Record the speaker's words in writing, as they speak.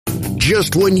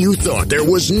just when you thought there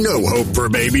was no hope for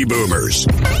baby boomers.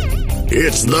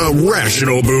 It's the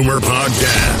Rational Boomer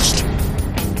Podcast.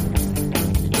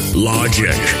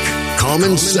 Logic,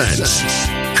 common sense,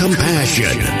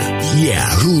 compassion. Yeah,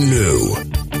 who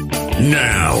knew?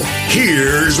 Now,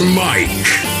 here's Mike.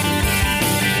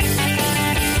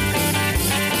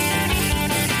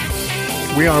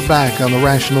 We are back on the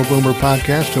Rational Boomer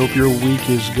Podcast. Hope your week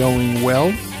is going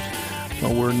well.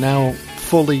 Well, we're now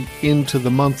fully into the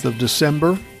month of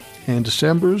December, and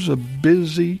December's a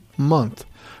busy month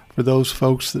for those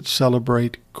folks that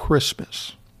celebrate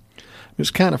Christmas. It's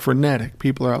kind of frenetic.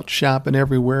 People are out shopping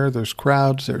everywhere. There's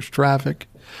crowds, there's traffic,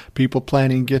 people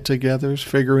planning get-togethers,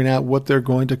 figuring out what they're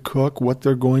going to cook, what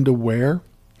they're going to wear.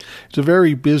 It's a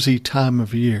very busy time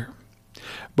of year.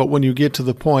 But when you get to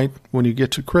the point, when you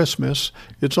get to Christmas,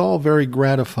 it's all very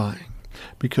gratifying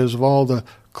because of all the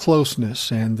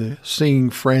closeness and the seeing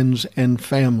friends and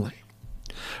family.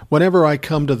 Whenever I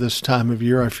come to this time of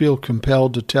year, I feel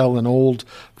compelled to tell an old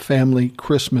family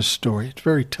Christmas story. It's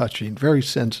very touching, very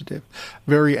sensitive,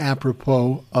 very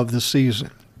apropos of the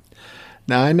season.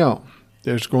 Now, I know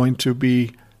there's going to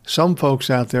be some folks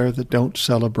out there that don't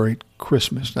celebrate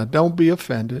Christmas. Now, don't be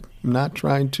offended. I'm not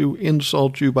trying to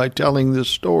insult you by telling this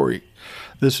story.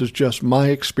 This is just my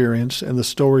experience, and the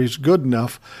story's good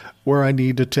enough where I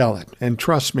need to tell it. And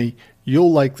trust me,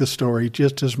 you'll like the story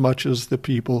just as much as the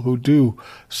people who do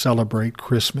celebrate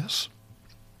Christmas.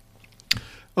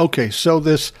 Okay, so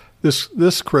this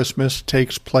Christmas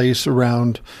takes place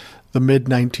around the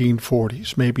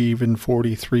mid-1940s, maybe even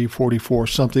 43, 44,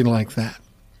 something like that.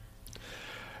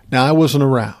 Now, I wasn't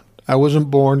around. I wasn't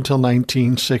born until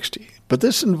 1960. But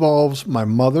this involves my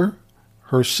mother,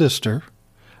 her sister,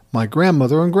 my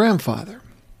grandmother, and grandfather.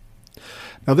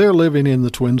 Now, they're living in the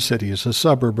Twin Cities, a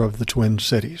suburb of the Twin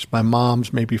Cities. My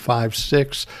mom's maybe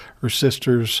 5'6", her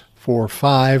sister's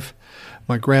 4'5".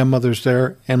 My grandmother's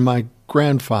there, and my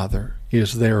grandfather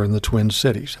is there in the Twin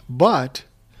Cities. But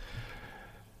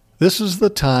this is the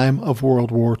time of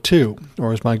World War II,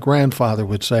 or as my grandfather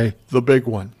would say, the big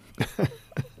one.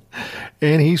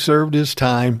 And he served his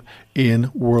time in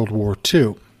World War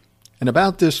II. And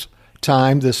about this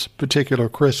time, this particular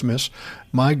Christmas,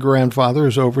 my grandfather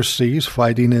is overseas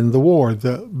fighting in the war,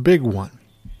 the big one.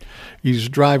 He's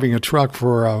driving a truck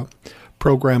for a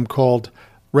program called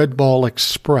Red Ball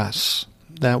Express.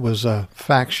 That was a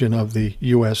faction of the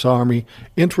U.S. Army.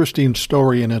 Interesting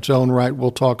story in its own right. We'll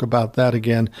talk about that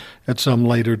again at some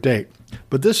later date.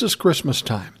 But this is Christmas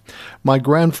time. My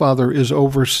grandfather is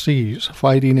overseas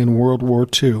fighting in World War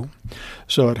II.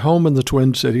 So at home in the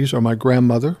Twin Cities are my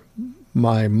grandmother,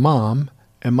 my mom,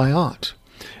 and my aunt.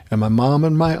 And my mom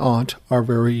and my aunt are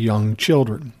very young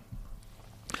children.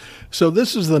 So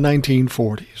this is the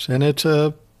 1940s, and it's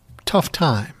a tough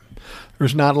time.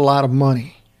 There's not a lot of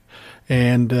money.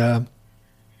 And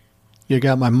you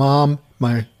got my mom,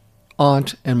 my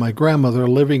aunt, and my grandmother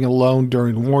living alone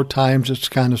during war times. It's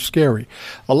kind of scary.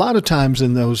 A lot of times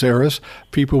in those eras,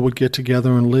 people would get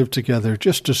together and live together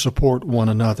just to support one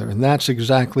another. And that's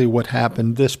exactly what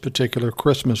happened this particular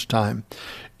Christmas time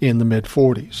in the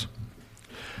mid-40s.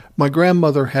 My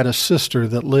grandmother had a sister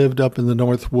that lived up in the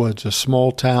North Woods, a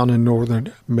small town in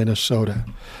northern Minnesota.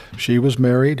 She was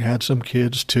married, had some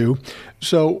kids too.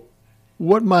 So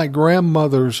what my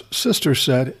grandmother's sister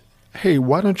said, hey,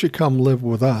 why don't you come live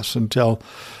with us until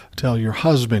your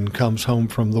husband comes home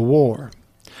from the war?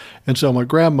 And so my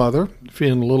grandmother,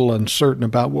 feeling a little uncertain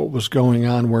about what was going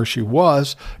on where she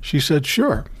was, she said,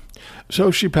 sure.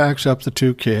 So she packs up the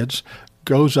two kids,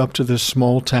 goes up to this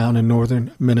small town in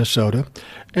northern Minnesota,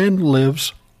 and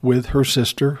lives with her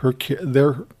sister,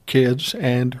 their kids,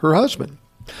 and her husband.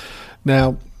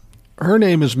 Now, her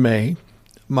name is May.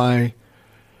 My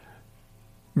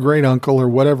great uncle, or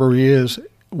whatever he is,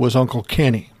 was Uncle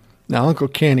Kenny. Now, Uncle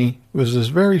Kenny was this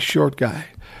very short guy,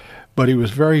 but he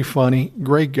was very funny,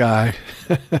 great guy,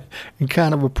 and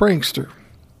kind of a prankster.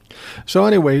 So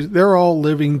anyways, they're all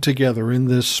living together in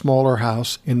this smaller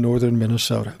house in northern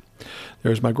Minnesota.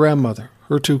 There's my grandmother,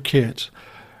 her two kids,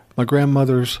 my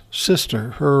grandmother's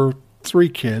sister, her three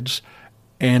kids,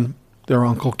 and their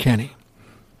Uncle Kenny.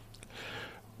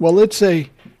 Well, it's a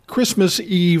Christmas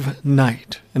Eve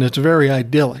night, and it's very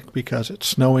idyllic because it's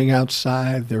snowing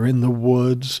outside, they're in the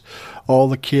woods, all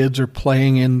the kids are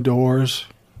playing indoors,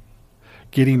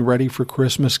 getting ready for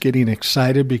Christmas, getting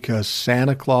excited because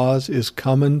Santa Claus is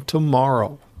coming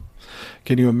tomorrow.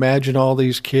 Can you imagine all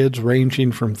these kids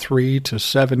ranging from 3 to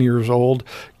 7 years old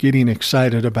getting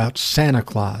excited about Santa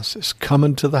Claus is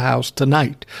coming to the house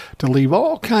tonight to leave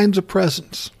all kinds of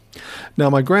presents? Now,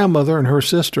 my grandmother and her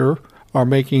sister are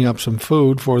making up some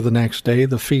food for the next day,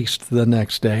 the feast the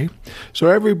next day. So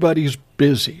everybody's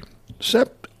busy,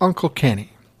 except Uncle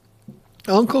Kenny.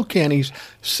 Uncle Kenny's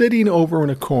sitting over in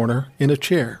a corner in a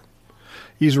chair.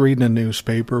 He's reading a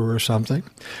newspaper or something.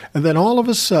 And then all of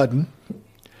a sudden,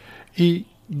 he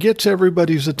gets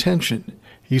everybody's attention.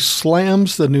 He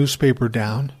slams the newspaper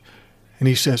down and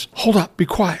he says, "Hold up, be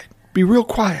quiet, be real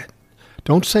quiet.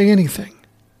 Don't say anything."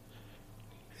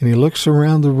 And he looks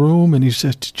around the room and he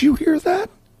says, "Did you hear that?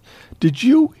 Did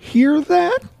you hear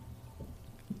that?"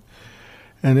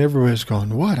 And everybody's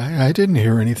going, "What? I didn't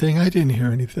hear anything. I didn't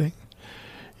hear anything."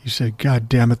 He said, "God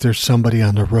damn it, there's somebody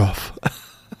on the roof."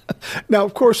 Now,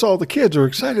 of course, all the kids are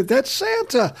excited. That's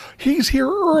Santa. He's here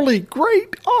early.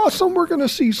 Great. Awesome. We're going to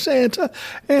see Santa.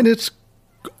 And it's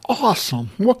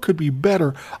awesome. What could be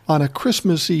better on a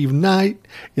Christmas Eve night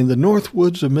in the North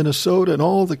Woods of Minnesota and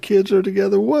all the kids are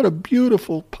together? What a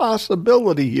beautiful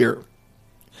possibility here.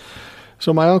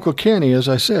 So my Uncle Kenny, as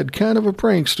I said, kind of a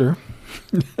prankster.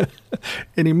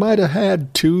 And he might have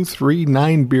had 2, 3,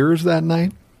 9 beers that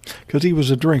night because he was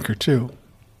a drinker too.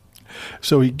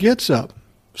 So he gets up,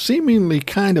 seemingly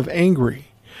kind of angry.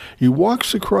 He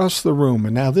walks across the room,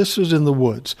 and now this is in the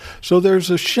woods. So there's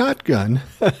a shotgun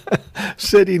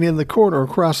sitting in the corner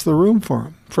across the room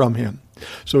from him.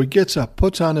 So he gets up,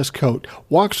 puts on his coat,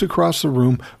 walks across the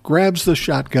room, grabs the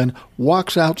shotgun,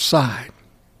 walks outside.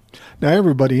 Now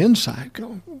everybody inside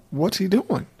going, "What's he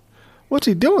doing? What's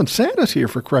he doing? Santa's here,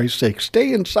 for Christ's sake.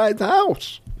 Stay inside the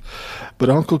house." But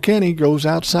Uncle Kenny goes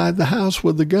outside the house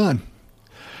with the gun.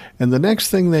 And the next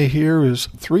thing they hear is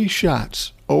 3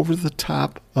 shots over the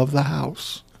top of the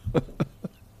house.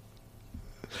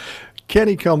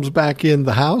 Kenny comes back in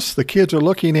the house. The kids are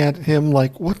looking at him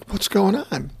like, what's going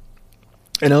on?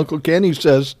 And Uncle Kenny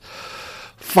says,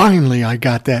 "Finally, I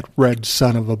got that red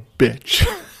son of a bitch."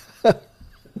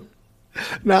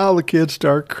 Now the kids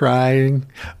start crying.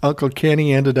 Uncle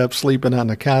Kenny ended up sleeping on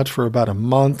the couch for about a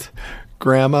month.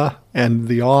 Grandma and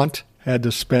the aunt had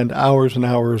to spend hours and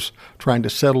hours trying to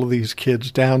settle these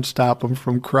kids down, stop them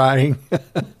from crying,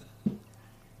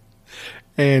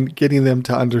 and getting them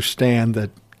to understand that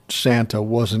Santa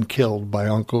wasn't killed by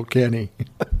Uncle Kenny.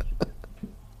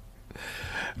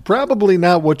 Probably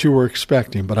not what you were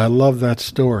expecting, but I love that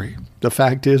story. The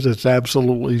fact is, it's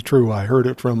absolutely true. I heard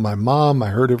it from my mom. I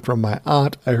heard it from my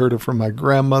aunt. I heard it from my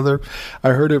grandmother. I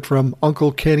heard it from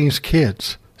Uncle Kenny's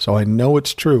kids. So I know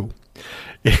it's true.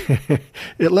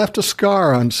 It left a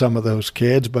scar on some of those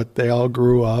kids, but they all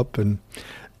grew up and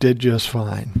did just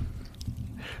fine.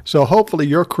 So hopefully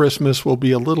your Christmas will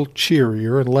be a little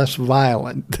cheerier and less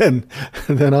violent than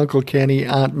Uncle Kenny,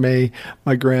 Aunt May,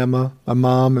 my grandma, my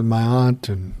mom, and my aunt,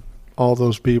 and all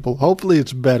those people. Hopefully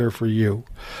it's better for you.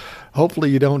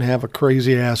 Hopefully you don't have a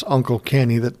crazy-ass Uncle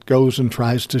Kenny that goes and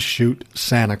tries to shoot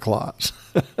Santa Claus.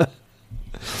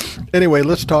 Anyway,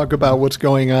 let's talk about what's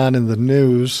going on in the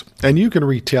news, and you can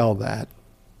retell that.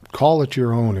 Call it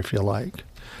your own if you like,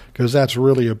 because that's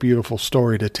really a beautiful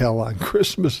story to tell on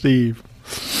Christmas Eve.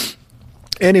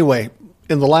 Anyway,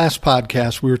 in the last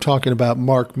podcast, we were talking about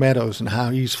Mark Meadows and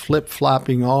how he's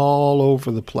flip-flopping all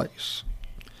over the place.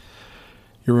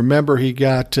 You remember he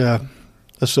got a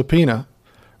subpoena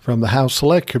from the House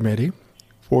Select Committee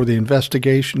for the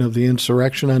investigation of the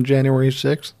insurrection on January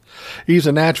 6th. He's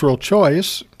a natural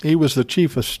choice. He was the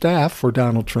chief of staff for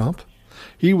Donald Trump.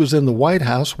 He was in the White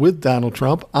House with Donald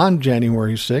Trump on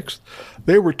January 6th.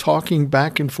 They were talking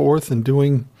back and forth and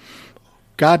doing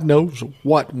God knows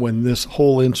what when this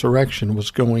whole insurrection was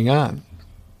going on.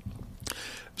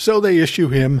 So they issue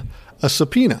him a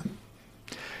subpoena.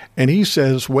 And he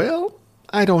says, well,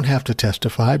 I don't have to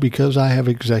testify because I have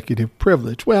executive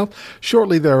privilege. Well,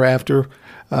 shortly thereafter,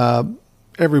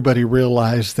 everybody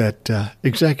realized that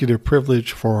executive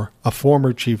privilege for a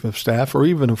former chief of staff or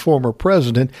even a former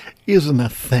president isn't a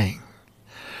thing.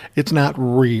 It's not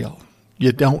real.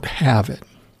 You don't have it.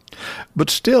 But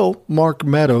still, Mark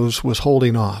Meadows was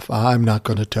holding off. I'm not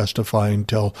going to testify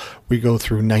until we go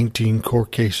through 19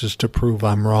 court cases to prove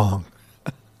I'm wrong.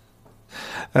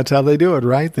 That's how they do it,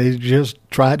 right? They just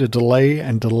try to delay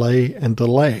and delay and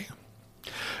delay.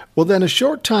 Well, then a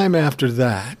short time after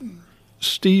that,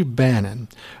 Steve Bannon,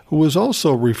 who was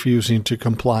also refusing to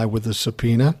comply with the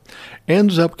subpoena,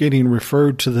 ends up getting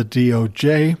referred to the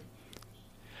DOJ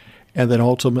and then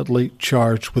ultimately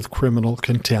charged with criminal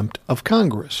contempt of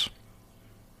Congress.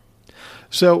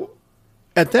 So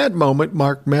at that moment,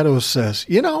 Mark Meadows says,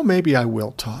 maybe I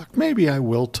will talk. Maybe I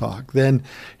will talk. Then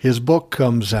his book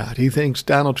comes out. He thinks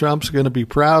Donald Trump's going to be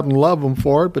proud and love him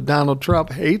for it, but Donald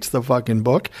Trump hates the fucking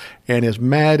book and is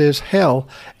mad as hell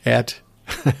at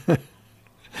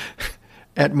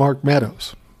Mark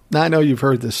Meadows. Now, I know you've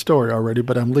heard this story already,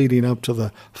 but I'm leading up to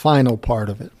the final part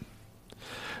of it.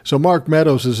 So Mark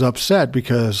Meadows is upset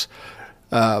because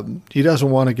he doesn't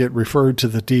want to get referred to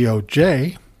the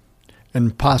DOJ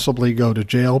and possibly go to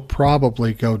jail,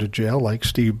 probably go to jail like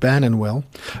Steve Bannon will.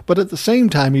 But at the same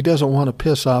time, he doesn't want to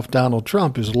piss off Donald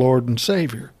Trump, his Lord and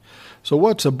Savior. So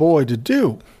what's a boy to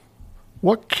do?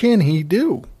 What can he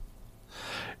do?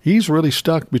 He's really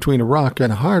stuck between a rock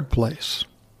and a hard place.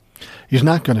 He's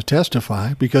not going to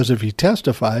testify because if he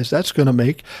testifies, that's going to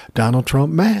make Donald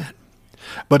Trump mad.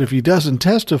 But if he doesn't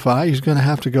testify, he's going to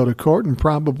have to go to court and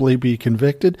probably be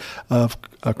convicted of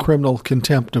a criminal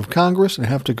contempt of Congress and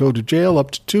have to go to jail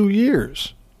up to 2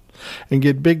 years and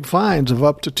get big fines of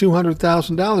up to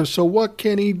 $200,000. So what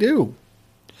can he do?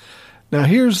 Now,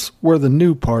 here's where the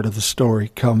new part of the story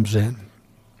comes in.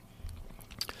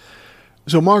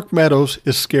 So Mark Meadows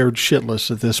is scared shitless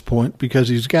at this point because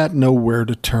he's got nowhere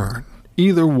to turn.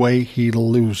 Either way, he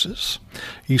loses.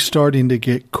 He's starting to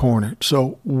get cornered.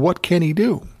 So what can he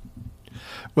do?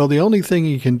 Well, the only thing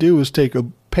he can do is take a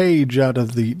page out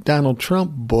of the Donald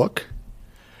Trump book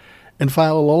and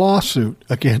file a lawsuit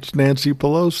against Nancy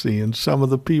Pelosi and some of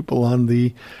the people on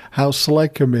the House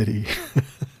Select Committee.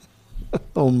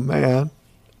 Oh, man.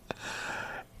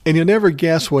 And you'll never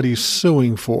guess what he's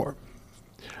suing for.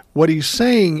 What he's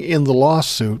saying in the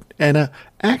lawsuit, and an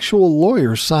actual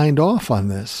lawyer signed off on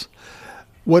this,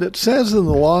 what it says in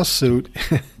the lawsuit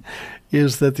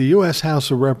is that the U.S.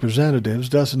 House of Representatives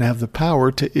doesn't have the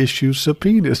power to issue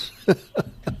subpoenas,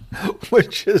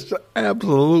 which is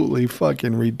absolutely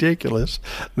fucking ridiculous.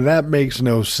 That makes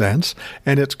no sense.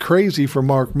 And it's crazy for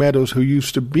Mark Meadows, who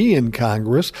used to be in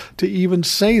Congress, to even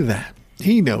say that.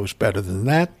 He knows better than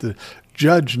that. The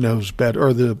judge knows better,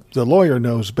 or the lawyer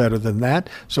knows better than that.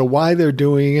 So why they're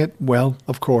doing it? Well,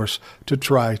 of course, to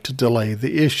try to delay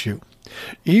the issue.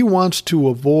 He wants to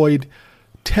avoid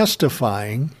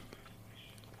testifying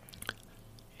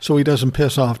so he doesn't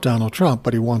piss off Donald Trump,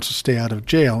 but he wants to stay out of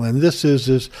jail. And this is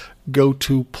his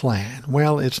go-to plan.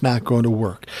 Well, it's not going to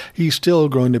work. He's still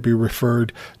going to be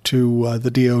referred to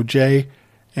the DOJ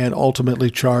and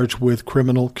ultimately charged with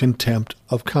criminal contempt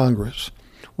of Congress.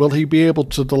 Will he be able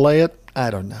to delay it?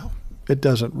 I don't know. It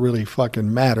doesn't really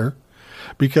fucking matter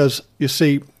because, you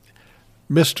see,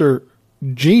 Mr.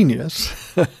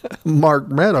 Genius, Mark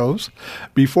Meadows,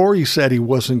 before he said he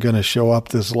wasn't going to show up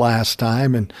this last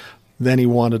time and then he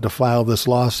wanted to file this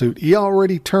lawsuit, he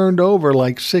already turned over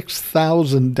like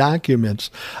 6,000 documents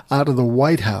out of the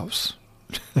White House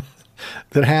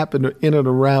that happened in and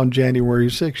around January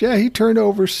 6th. Yeah, he turned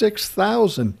over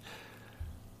 6,000.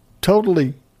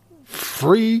 Totally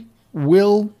free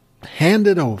will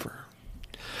handed over.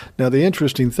 Now, the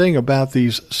interesting thing about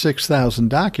these 6,000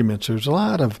 documents, there's a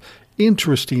lot of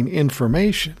interesting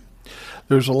information.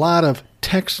 There's a lot of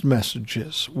text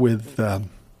messages with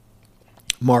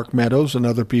Mark Meadows and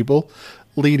other people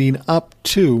leading up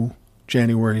to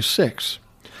January 6th.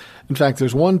 In fact,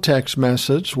 there's one text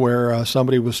message where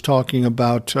somebody was talking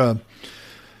about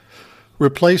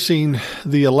replacing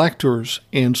the electors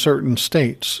in certain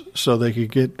states so they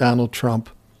could get Donald Trump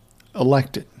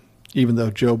elected, even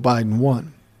though Joe Biden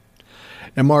won.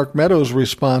 And Mark Meadows'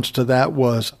 response to that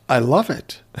was, I love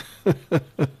it.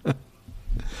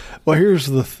 Well, here's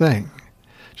the thing.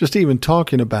 Just even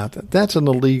talking about that, that's an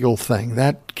illegal thing.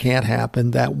 That can't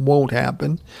happen. That won't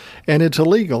happen. And it's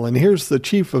illegal. And here's the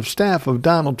chief of staff of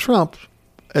Donald Trump's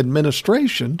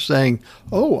administration saying,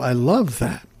 oh, I love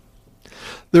that.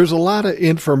 There's a lot of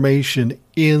information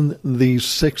in these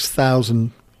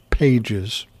 6,000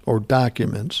 pages or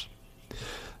documents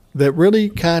that really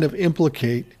kind of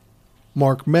implicate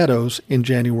Mark Meadows in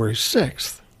January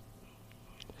 6th.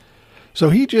 So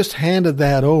he just handed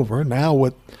that over. Now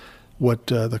what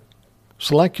the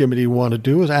Select Committee want to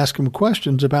do is ask him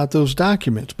questions about those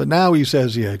documents. But now he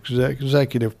says he has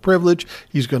executive privilege.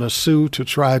 He's going to sue to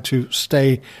try to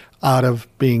stay out of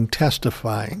being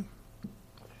testifying.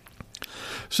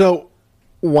 So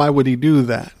why would he do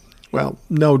that? Well,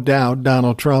 no doubt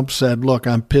Donald Trump said, look,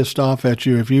 I'm pissed off at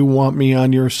you. If you want me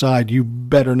on your side, you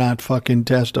better not fucking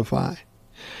testify.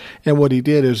 And what he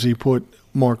did is he put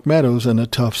Mark Meadows in a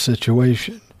tough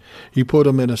situation. He put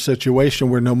him in a situation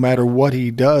where no matter what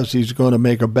he does, he's going to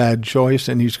make a bad choice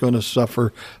and he's going to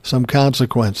suffer some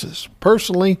consequences.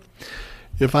 Personally,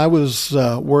 if I was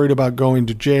worried about going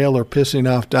to jail or pissing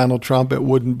off Donald Trump, it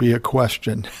wouldn't be a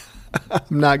question.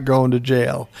 I'm not going to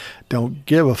jail. Don't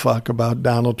give a fuck about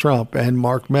Donald Trump. And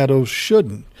Mark Meadows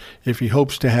shouldn't if he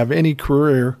hopes to have any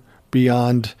career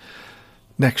beyond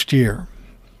next year.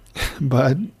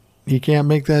 But he can't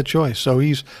make that choice. So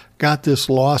he's got this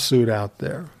lawsuit out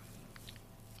there.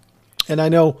 And I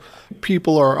know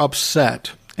people are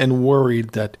upset and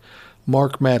worried that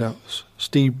Mark Meadows,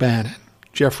 Steve Bannon,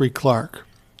 Jeffrey Clark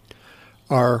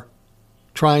are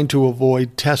trying to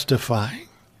avoid testifying.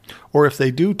 Or if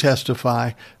they do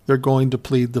testify, they're going to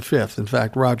plead the Fifth. In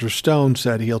fact, Roger Stone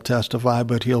said he'll testify,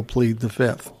 but he'll plead the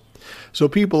Fifth. So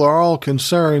people are all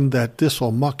concerned that this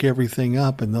will muck everything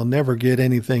up and they'll never get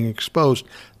anything exposed.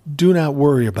 Do not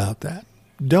worry about that.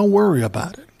 Don't worry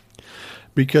about it.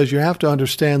 Because you have to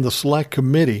understand the Select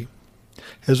Committee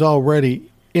has already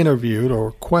interviewed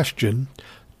or questioned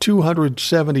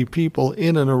 270 people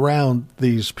in and around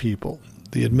these people,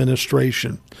 the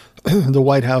administration, the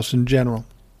White House in general.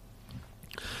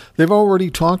 They've already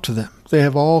talked to them. They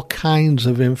have all kinds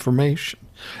of information.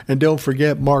 And don't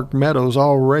forget, Mark Meadows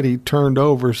already turned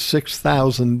over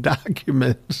 6,000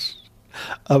 documents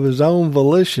of his own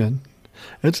volition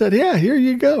and said, yeah, here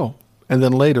you go. And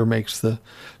then later makes the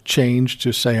change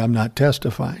to say, I'm not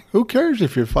testifying. Who cares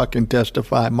if you fucking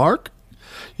testify, Mark?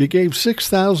 You gave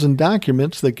 6,000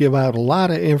 documents that give out a lot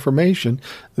of information.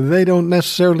 They don't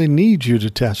necessarily need you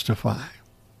to testify.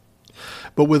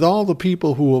 But with all the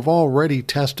people who have already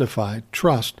testified,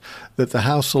 trust that the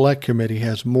House Select Committee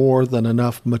has more than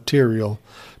enough material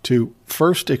to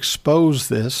first expose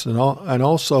this and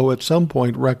also at some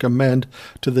point recommend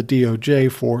to the DOJ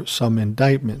for some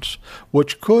indictments,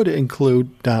 which could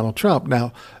include Donald Trump.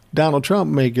 Now, Donald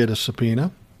Trump may get a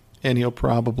subpoena, and he'll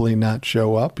probably not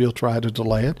show up. He'll try to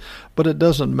delay it, but it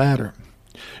doesn't matter.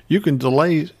 You can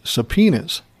delay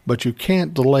subpoenas, but you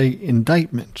can't delay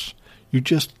indictments. You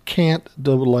just can't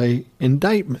delay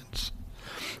indictments.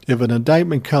 If an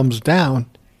indictment comes down,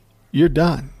 you're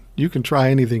done. You can try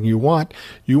anything you want.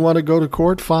 You want to go to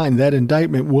court? Fine. That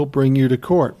indictment will bring you to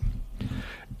court.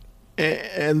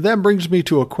 And that brings me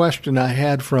to a question I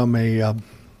had from a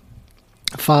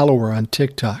follower on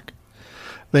TikTok.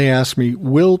 They asked me,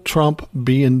 will Trump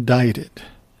be indicted?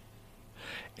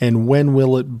 And when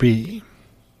will it be?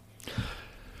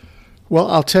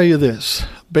 Well, I'll tell you this.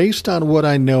 Based on what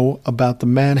I know about the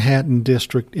Manhattan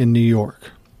District in New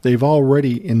York, they've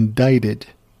already indicted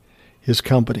his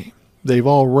company. They've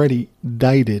already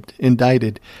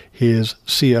indicted his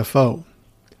CFO.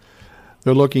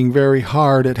 They're looking very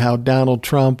hard at how Donald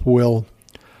Trump will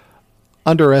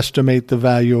underestimate the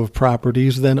value of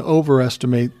properties, then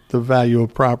overestimate the value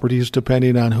of properties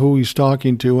depending on who he's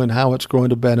talking to and how it's going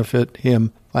to benefit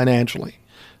him financially.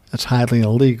 That's highly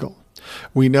illegal.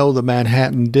 We know the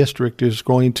Manhattan District is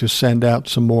going to send out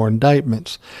some more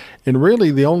indictments. And really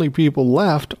the only people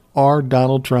left are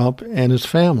Donald Trump and his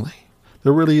family.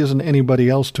 There really isn't anybody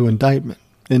else to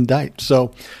indict.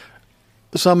 So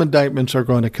some indictments are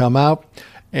going to come out,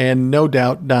 and no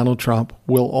doubt Donald Trump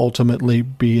will ultimately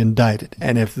be indicted.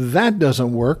 And if that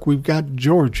doesn't work, we've got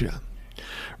Georgia.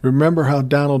 Remember how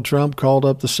Donald Trump called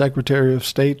up the Secretary of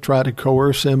State, tried to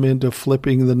coerce him into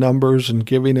flipping the numbers and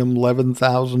giving him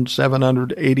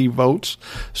 11,780 votes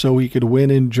so he could win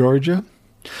in Georgia?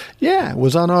 Yeah, it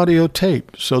was on audio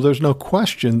tape, so there's no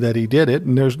question that he did it,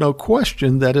 and there's no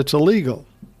question that it's illegal.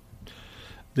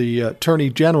 The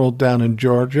Attorney General down in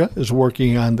Georgia is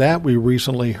working on that. We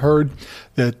recently heard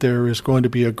that there is going to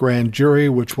be a grand jury,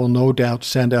 which will no doubt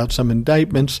send out some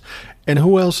indictments. And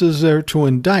who else is there to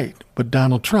indict but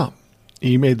Donald Trump?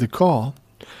 He made the call.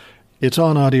 It's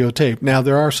on audio tape. Now,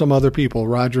 there are some other people,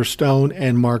 Roger Stone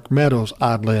and Mark Meadows,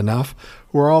 oddly enough,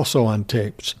 who are also on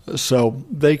tapes. So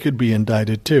they could be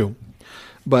indicted too.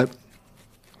 But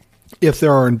if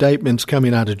there are indictments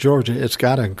coming out of Georgia, it's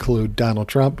got to include Donald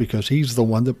Trump because he's the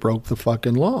one that broke the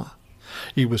fucking law.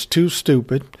 He was too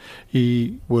stupid.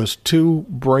 He was too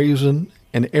brazen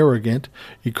and arrogant.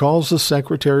 He calls the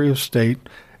Secretary of State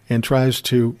and tries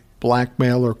to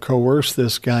blackmail or coerce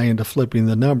this guy into flipping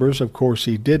the numbers. Of course,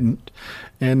 he didn't.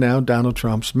 And now Donald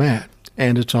Trump's mad.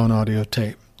 And it's on audio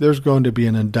tape. There's going to be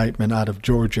an indictment out of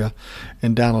Georgia,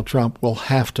 and Donald Trump will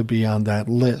have to be on that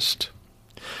list.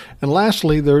 And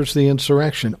lastly, there's the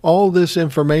insurrection. All this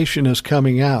information is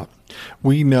coming out.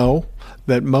 We know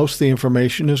that most of the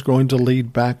information is going to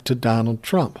lead back to Donald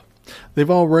Trump. They've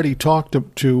already talked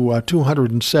to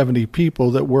 270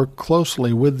 people that work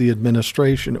closely with the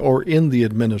administration or in the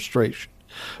administration.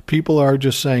 People are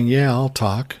just saying, yeah, I'll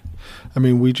talk. I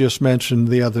mean, we just mentioned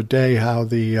the other day how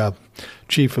the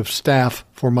chief of staff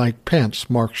for Mike Pence,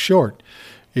 Mark Short,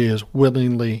 is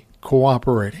willingly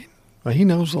cooperating. Well, he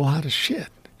knows a lot of shit,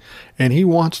 and he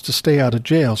wants to stay out of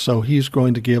jail, so he's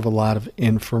going to give a lot of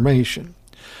information.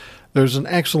 There's an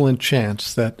excellent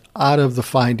chance that out of the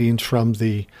findings from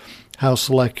the House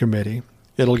Select Committee,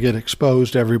 it'll get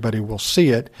exposed, everybody will see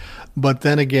it, but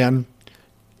then again,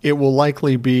 it will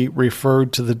likely be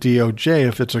referred to the DOJ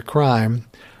if it's a crime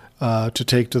to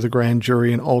take to the grand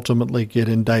jury and ultimately get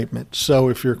indictment. So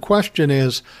if your question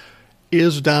is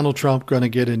Donald Trump going to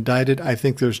get indicted? I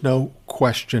think there's no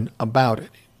question about it.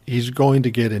 He's going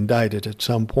to get indicted at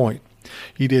some point.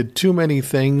 He did too many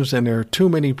things, and there are too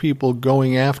many people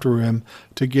going after him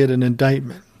to get an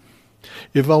indictment.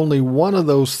 If only one of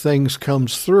those things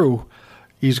comes through,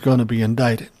 he's going to be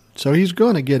indicted. So he's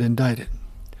going to get indicted.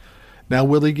 Now,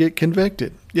 will he get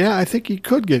convicted? Yeah, I think he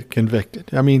could get convicted.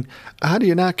 I mean, how do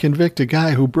you not convict a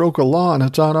guy who broke a law and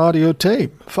it's on audio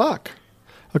tape? Fuck.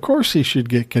 Of course he should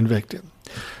get convicted.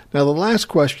 Now, the last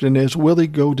question is, will he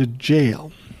go to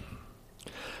jail?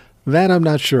 That I'm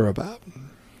not sure about.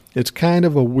 It's kind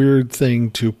of a weird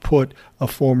thing to put a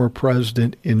former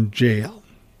president in jail.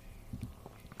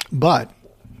 But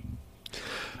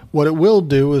what it will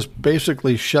do is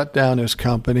basically shut down his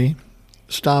company,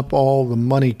 stop all the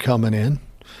money coming in,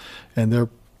 and they're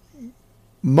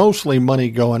mostly money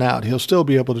going out. He'll still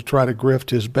be able to try to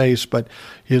grift his base, but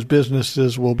his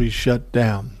businesses will be shut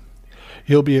down.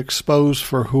 He'll be exposed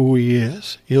for who he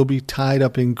is. He'll be tied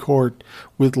up in court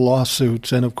with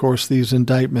lawsuits and, of course, these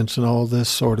indictments and all this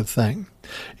sort of thing.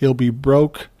 He'll be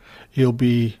broke. He'll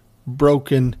be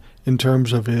broken in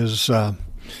terms of his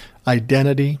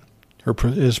identity or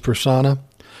his persona.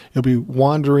 He'll be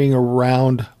wandering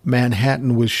around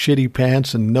Manhattan with shitty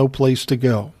pants and no place to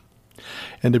go.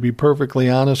 And to be perfectly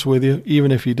honest with you,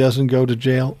 even if he doesn't go to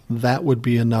jail, that would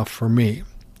be enough for me.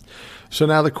 So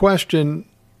now the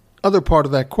other part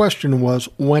of that question was,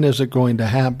 when is it going to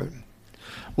happen?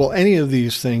 Well, any of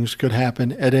these things could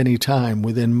happen at any time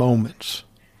within moments.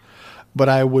 But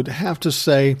I would have to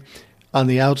say on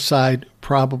the outside,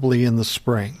 probably in the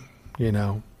spring,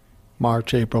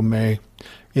 March, April, May,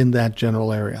 in that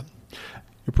general area.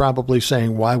 You're probably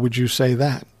saying, why would you say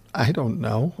that? I don't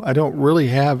know. I don't really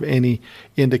have any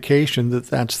indication that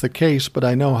that's the case, but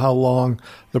I know how long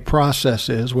the process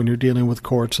is when you're dealing with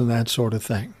courts and that sort of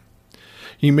thing.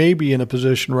 He may be in a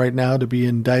position right now to be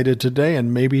indicted today,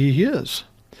 and maybe he is.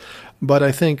 But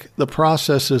I think the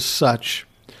process is such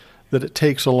that it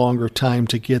takes a longer time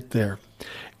to get there.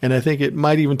 And I think it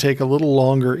might even take a little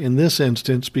longer in this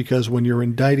instance, because when you're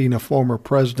indicting a former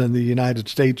president of the United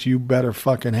States, you better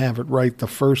fucking have it right the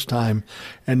first time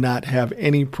and not have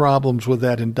any problems with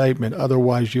that indictment.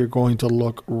 Otherwise, you're going to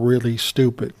look really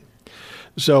stupid.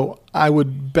 So I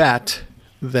would bet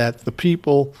that the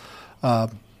people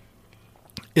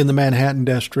in the Manhattan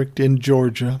District in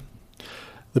Georgia,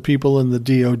 the people in the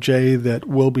DOJ that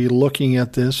will be looking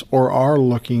at this or are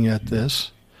looking at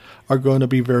this, are going to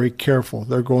be very careful.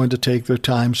 They're going to take their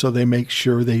time so they make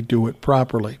sure they do it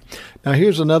properly. Now,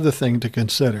 here's another thing to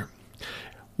consider.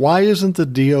 Why isn't the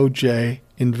DOJ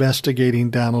investigating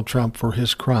Donald Trump for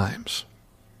his crimes?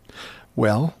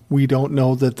 Well, we don't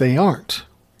know that they aren't.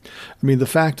 I mean, the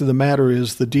fact of the matter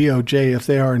is the DOJ, if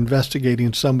they are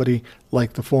investigating somebody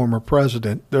like the former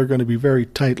president, they're going to be very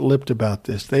tight-lipped about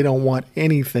this. They don't want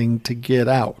anything to get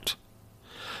out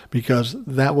because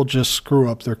that will just screw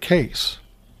up their case.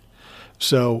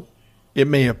 So it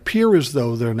may appear as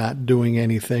though they're not doing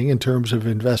anything in terms of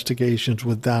investigations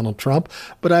with Donald Trump,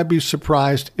 but I'd be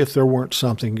surprised if there weren't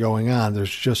something going on.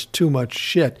 There's just too much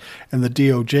shit, and the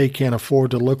DOJ can't afford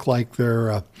to look like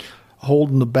they're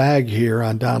holding the bag here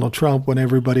on Donald Trump when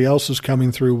everybody else is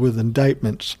coming through with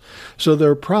indictments. So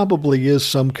there probably is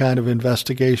some kind of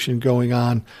investigation going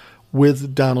on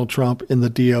with Donald Trump in the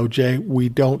DOJ. We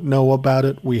don't know about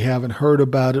it. We haven't heard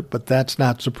about it, but that's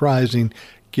not surprising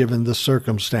given the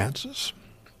circumstances.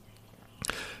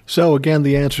 So again,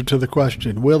 the answer to the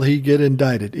question, will he get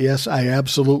indicted? Yes, I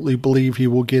absolutely believe he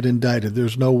will get indicted.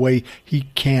 There's no way he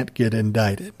can't get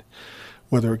indicted.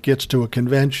 Whether it gets to a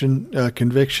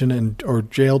conviction or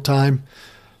jail time,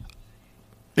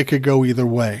 it could go either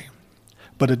way.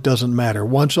 But it doesn't matter.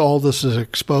 Once all this is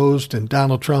exposed and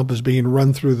Donald Trump is being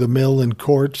run through the mill in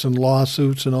courts and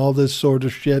lawsuits and all this sort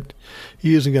of shit,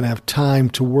 he isn't going to have time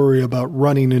to worry about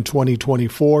running in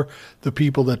 2024. The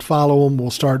people that follow him will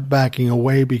start backing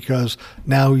away because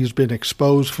now he's been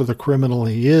exposed for the criminal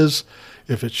he is.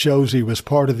 If it shows he was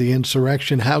part of the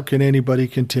insurrection, how can anybody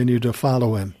continue to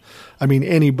follow him? I mean,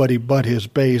 anybody but his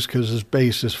base, because his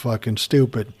base is fucking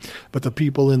stupid. But the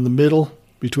people in the middle,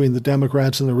 between the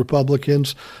Democrats and the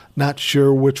Republicans, not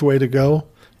sure which way to go.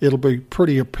 It'll be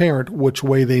pretty apparent which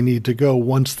way they need to go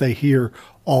once they hear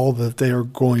all that they are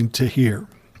going to hear.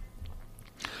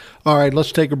 All right,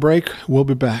 let's take a break. We'll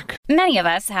be back. Many of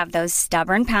us have those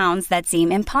stubborn pounds that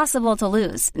seem impossible to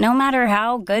lose, no matter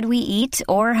how good we eat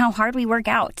or how hard we work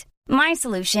out. My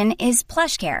solution is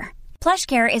PlushCare.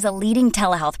 PlushCare is a leading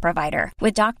telehealth provider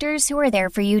with doctors who are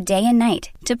there for you day and night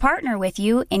to partner with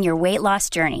you in your weight loss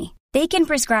journey. They can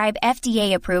prescribe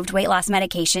FDA-approved weight loss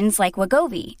medications like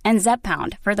Wegovy and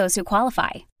Zepbound for those who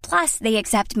qualify. Plus, they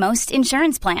accept most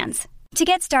insurance plans. To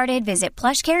get started, visit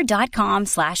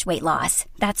plushcare.com/weightloss.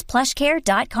 That's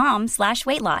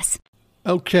plushcare.com/weightloss.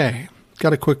 Okay,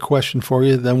 got a quick question for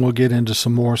you, then we'll get into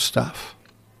some more stuff.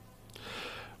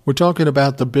 We're talking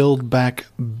about the Build Back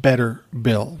Better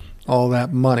bill. All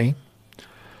that money,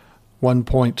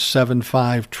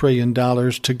 $1.75 trillion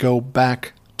to go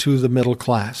back to the middle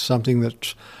class, something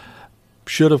that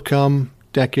should have come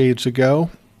decades ago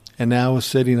and now is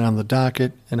sitting on the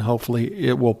docket, and hopefully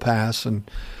it will pass and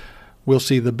we'll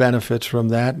see the benefits from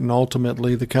that, and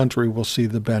ultimately the country will see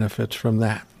the benefits from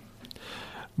that.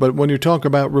 But when you talk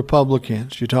about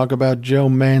Republicans, you talk about Joe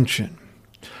Manchin,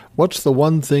 what's the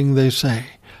one thing they say?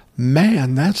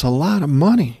 Man, that's a lot of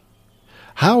money.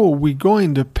 How are we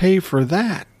going to pay for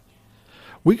that?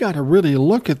 We got to really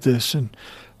look at this and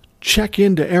check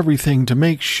into everything to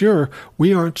make sure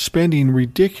we aren't spending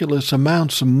ridiculous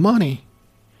amounts of money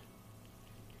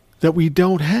that we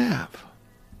don't have.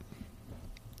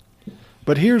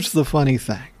 But here's the funny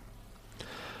thing.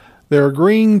 They're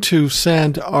agreeing to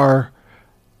send our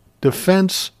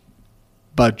defense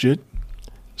budget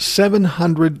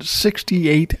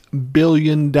 $768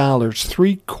 billion,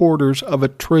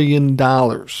 $768 billion,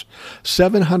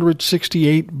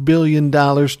 $768 billion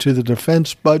to the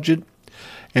defense budget.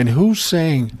 And who's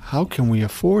saying, how can we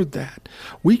afford that?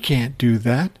 We can't do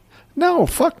that. No,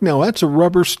 fuck no, that's a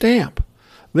rubber stamp.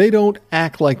 They don't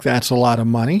act like that's a lot of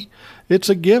money. It's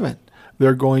a given.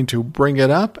 They're going to bring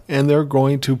it up, and they're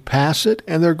going to pass it,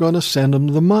 and they're going to send them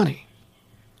the money.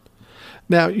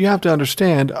 Now, you have to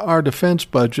understand, our defense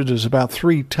budget is about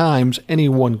 3 times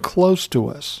anyone close to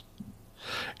us.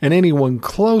 And anyone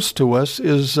close to us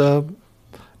is an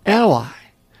ally.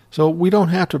 So we don't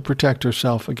have to protect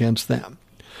ourselves against them.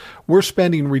 We're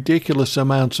spending ridiculous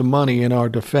amounts of money in our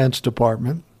Defense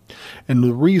Department. And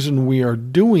the reason we are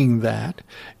doing that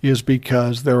is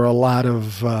because there are a lot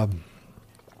of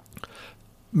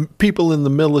people in the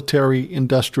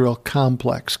military-industrial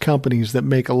complex, companies that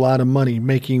make a lot of money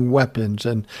making weapons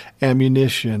and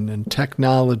ammunition and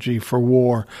technology for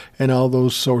war and all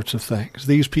those sorts of things.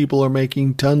 These people are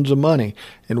making tons of money.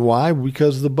 And why?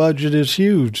 Because the budget is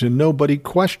huge and nobody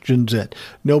questions it.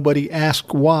 Nobody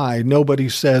asks why. Nobody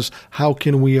says, how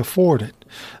can we afford it?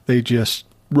 They just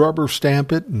rubber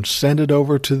stamp it and send it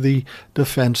over to the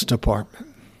Defense Department.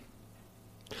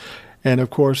 And,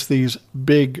 of course, these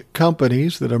big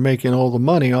companies that are making all the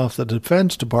money off the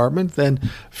Defense Department then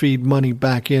feed money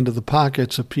back into the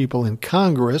pockets of people in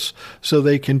Congress, so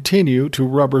they continue to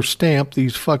rubber stamp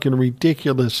these fucking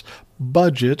ridiculous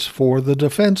budgets for the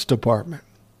Defense Department.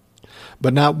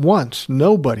 But not once,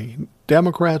 nobody,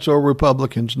 Democrats or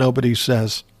Republicans, nobody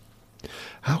says,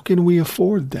 how can we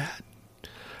afford that?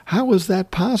 How is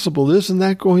that possible? Isn't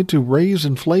that going to raise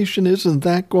inflation? Isn't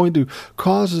that going to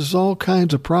cause us all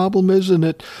kinds of problems? Isn't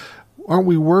it? Aren't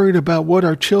we worried about what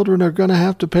our children are going to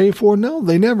have to pay for? No,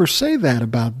 they never say that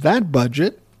about that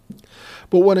budget.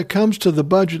 But when it comes to the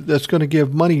budget that's going to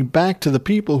give money back to the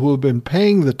people who have been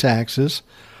paying the taxes,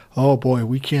 oh boy,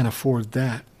 we can't afford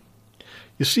that.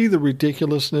 You see the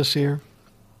ridiculousness here?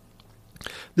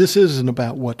 This isn't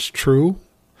about what's true.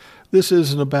 This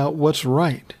isn't about what's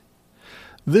right.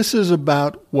 This is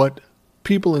about what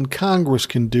people in Congress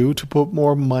can do to put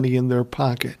more money in their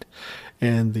pocket.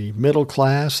 And the middle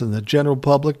class and the general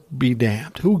public, be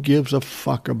damned. Who gives a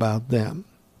fuck about them?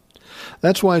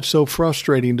 That's why it's so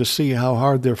frustrating to see how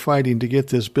hard they're fighting to get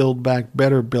this Build Back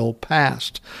Better bill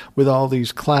passed, with all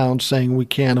these clowns saying we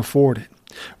can't afford it.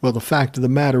 Well, the fact of the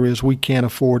matter is we can't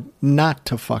afford not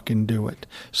to fucking do it.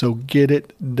 So get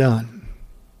it done.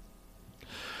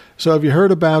 So have you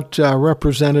heard about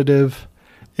Representative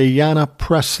Ayanna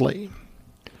Pressley?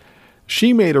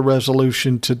 She made a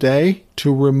resolution today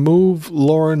to remove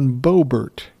Lauren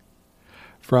Boebert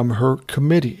from her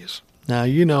committees. Now,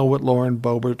 you know what Lauren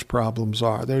Boebert's problems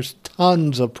are. There's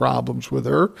tons of problems with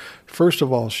her. First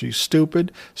of all, she's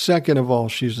stupid. Second of all,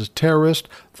 she's a terrorist.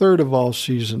 Third of all,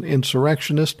 she's an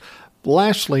insurrectionist.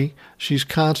 Lastly, she's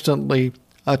constantly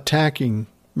attacking,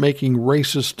 making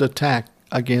racist attack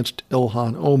against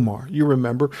Ilhan Omar. You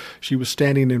remember, she was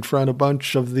standing in front of a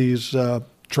bunch of these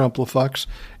Trump-la-fucks,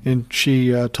 and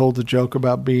she told the joke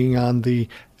about being on the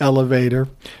elevator.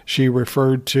 She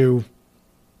referred to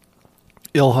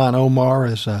Ilhan Omar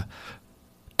as a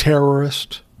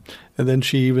terrorist, and then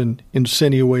she even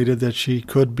insinuated that she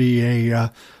could be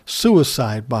a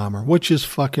suicide bomber, which is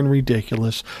fucking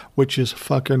ridiculous, which is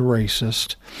fucking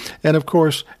racist. And of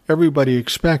course, everybody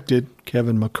expected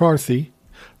Kevin McCarthy,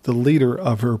 the leader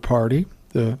of her party,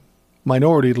 the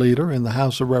minority leader in the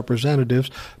House of Representatives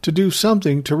to do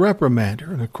something to reprimand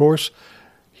her. And, of course,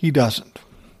 he doesn't,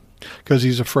 because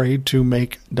he's afraid to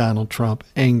make Donald Trump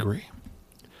angry.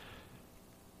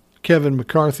 Kevin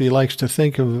McCarthy likes to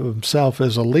think of himself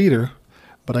as a leader,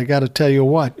 but I got to tell you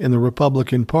what, in the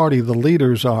Republican Party, the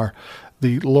leaders are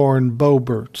the Lauren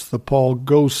Boeberts, the Paul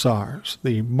Gosars,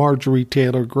 the Marjorie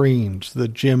Taylor Greens, the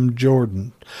Jim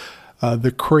Jordan,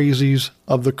 the crazies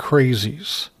of the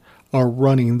crazies are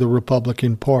running the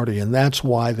Republican Party, and that's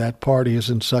why that party is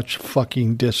in such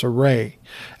fucking disarray.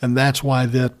 And that's why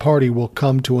that party will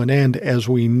come to an end as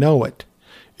we know it.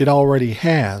 It already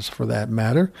has, for that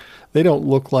matter. They don't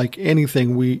look like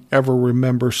anything we ever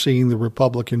remember seeing the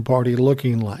Republican Party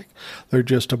looking like. They're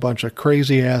just a bunch of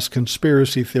crazy-ass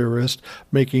conspiracy theorists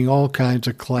making all kinds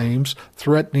of claims,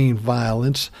 threatening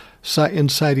violence,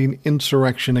 inciting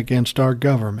insurrection against our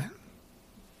government.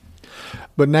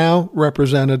 But now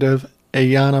Representative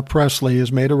Ayanna Pressley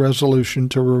has made a resolution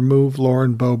to remove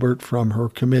Lauren Boebert from her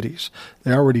committees.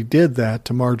 They already did that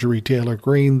to Marjorie Taylor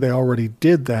Greene. They already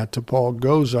did that to Paul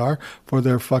Gosar for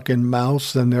their fucking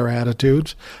mouths and their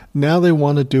attitudes. Now they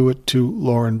want to do it to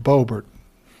Lauren Boebert.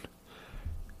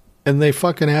 And they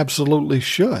fucking absolutely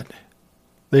should.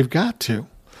 They've got to.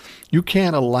 You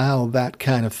can't allow that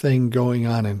kind of thing going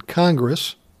on in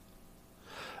Congress.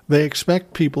 They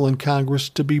expect people in Congress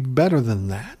to be better than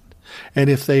that. And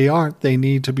if they aren't, they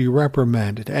need to be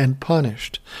reprimanded and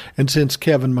punished. And since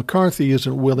Kevin McCarthy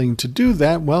isn't willing to do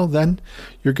that, well, then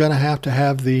you're going to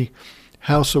have the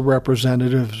House of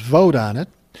Representatives vote on it.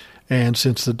 And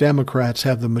since the Democrats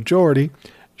have the majority,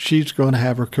 she's going to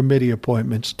have her committee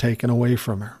appointments taken away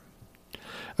from her.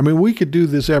 I mean, we could do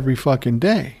this every fucking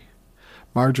day.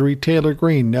 Marjorie Taylor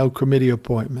Greene, no committee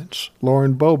appointments.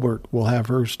 Lauren Boebert will have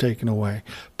hers taken away.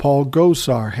 Paul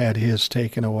Gosar had his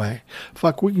taken away.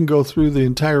 Fuck, we can go through the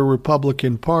entire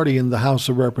Republican Party in the House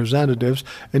of Representatives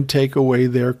and take away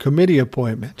their committee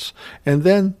appointments. And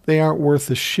then they aren't worth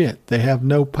a shit. They have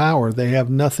no power. They have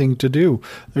nothing to do.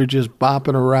 They're just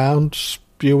bopping around,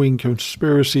 spewing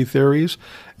conspiracy theories,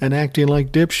 and acting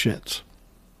like dipshits.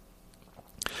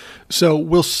 So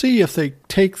we'll see if they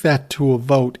take that to a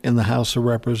vote in the House of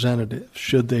Representatives.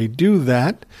 Should they do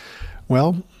that,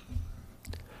 well,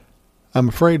 I'm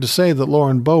afraid to say that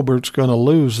Lauren Boebert's going to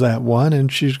lose that one, and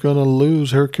she's going to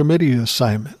lose her committee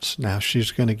assignments. Now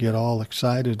she's going to get all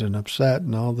excited and upset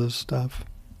and all this stuff.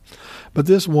 But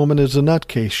this woman is a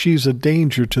nutcase. She's a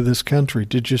danger to this country.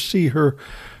 Did you see her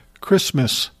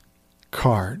Christmas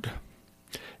card?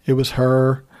 It was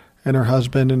her and her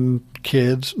husband and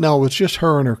kids. No, it was just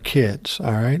her and her kids,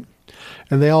 all right?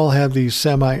 And they all have these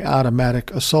semi-automatic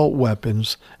assault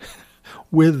weapons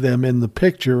with them in the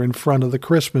picture in front of the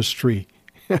Christmas tree.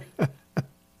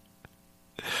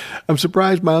 I'm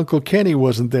surprised my Uncle Kenny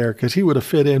wasn't there, because he would have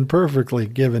fit in perfectly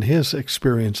given his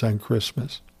experience on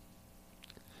Christmas.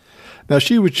 Now,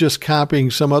 she was just copying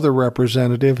some other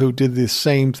representative who did the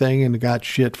same thing and got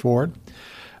shit for it.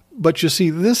 But you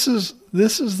see, this is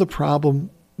the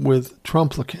problem with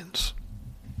Trumplicans.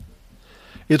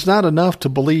 It's not enough to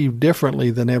believe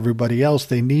differently than everybody else.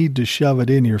 They need to shove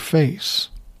it in your face.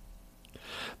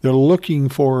 They're looking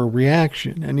for a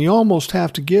reaction, and you almost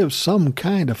have to give some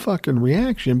kind of fucking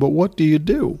reaction, but what do you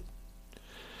do?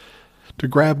 To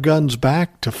grab guns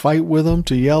back, to fight with them,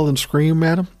 to yell and scream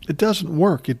at them? It doesn't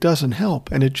work. It doesn't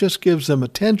help, and it just gives them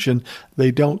attention they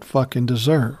don't fucking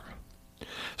deserve.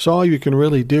 So all you can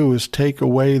really do is take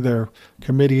away their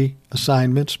committee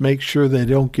assignments, make sure they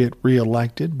don't get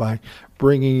reelected by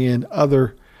bringing in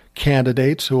other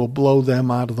candidates who will blow them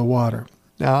out of the water.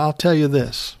 Now, I'll tell you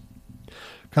this.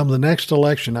 Come the next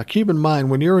election, now keep in mind,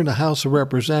 when you're in the House of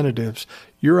Representatives,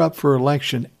 you're up for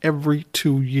election every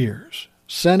 2 years.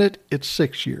 Senate, it's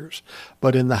 6 years.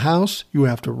 But in the House, you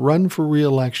have to run for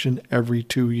reelection every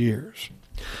 2 years.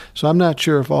 So I'm not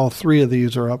sure if all three of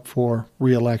these are up for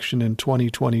re-election in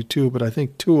 2022, but I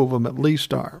think two of them at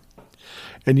least are.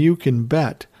 And you can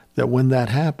bet that when that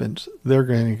happens, they're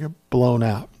going to get blown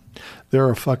out.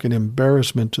 They're a fucking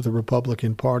embarrassment to the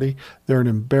Republican Party. They're an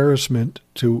embarrassment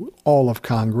to all of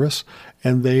Congress,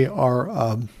 and they are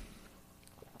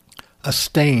a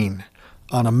stain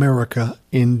on America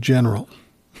in general.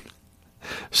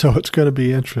 So it's going to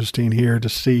be interesting here to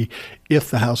see if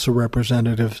the House of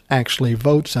Representatives actually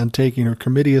votes on taking her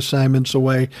committee assignments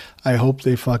away. I hope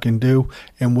they fucking do.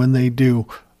 And when they do,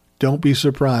 don't be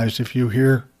surprised if you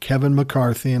hear Kevin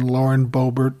McCarthy and Lauren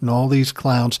Boebert and all these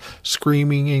clowns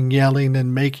screaming and yelling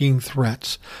and making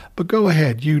threats. But go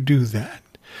ahead, you do that.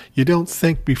 You don't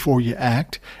think before you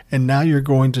act, and now you're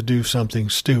going to do something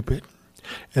stupid.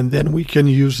 And then we can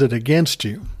use it against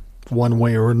you one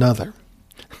way or another.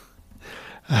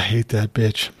 I hate that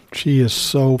bitch. She is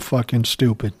so fucking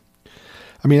stupid.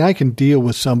 I mean, I can deal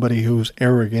with somebody who's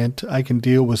arrogant. I can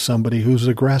deal with somebody who's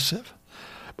aggressive.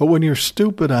 But when you're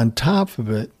stupid on top of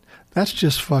it, that's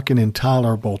just fucking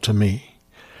intolerable to me.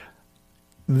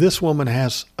 This woman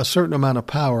has a certain amount of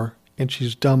power, and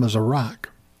she's dumb as a rock.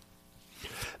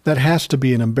 That has to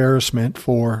be an embarrassment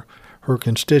for her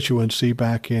constituency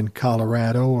back in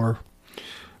Colorado, or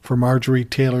for Marjorie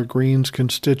Taylor Greene's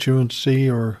constituency,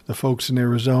 or the folks in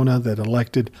Arizona that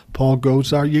elected Paul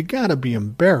Gosar. You got to be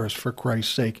embarrassed, for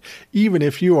Christ's sake. Even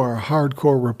if you are a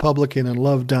hardcore Republican and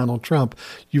love Donald Trump,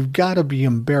 you've got to be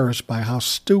embarrassed by how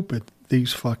stupid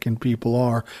these fucking people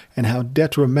are and how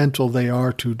detrimental they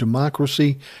are to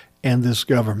democracy and this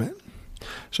government.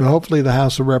 So hopefully the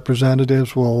House of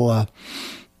Representatives will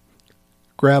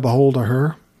grab a hold of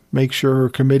her, make sure her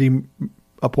committee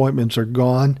appointments are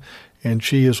gone, and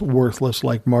she is worthless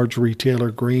like Marjorie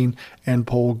Taylor Greene and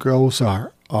Paul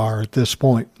Gosar are at this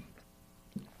point.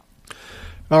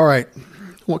 All right.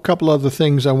 Well, a couple other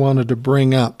things I wanted to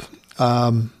bring up.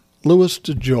 Louis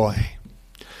DeJoy.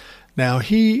 Now,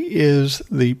 he is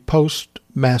the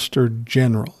Postmaster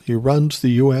General. He runs the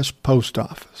U.S. Post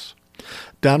Office.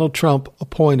 Donald Trump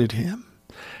appointed him.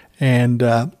 And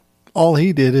all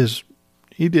he did is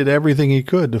he did everything he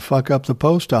could to fuck up the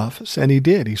post office, and he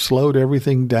did. He slowed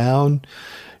everything down.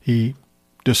 He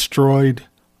destroyed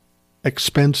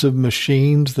expensive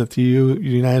machines that the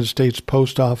United States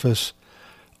Post Office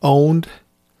owned.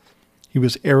 He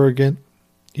was arrogant.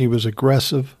 He was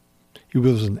aggressive. He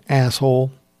was an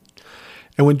asshole.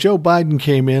 And when Joe Biden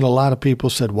came in, a lot of people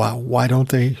said, wow, why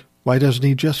doesn't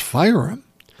he just fire him?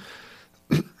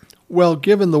 Well,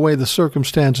 given the way the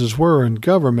circumstances were in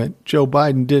government, Joe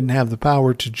Biden didn't have the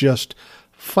power to just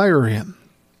fire him.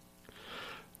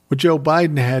 What Joe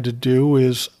Biden had to do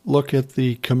is look at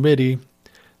the committee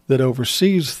that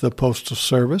oversees the Postal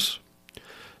Service,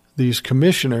 these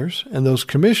commissioners, and those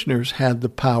commissioners had the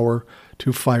power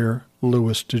to fire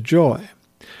Louis DeJoy.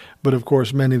 But of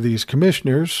course, many of these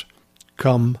commissioners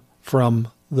come from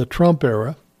the Trump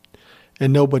era,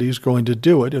 and nobody's going to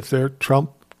do it if they're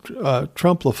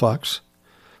Trump-la-fucks.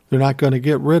 They're not going to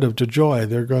get rid of DeJoy.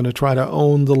 They're going to try to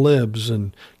own the libs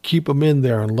and keep them in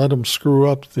there and let them screw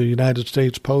up the United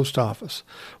States Post Office,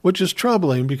 which is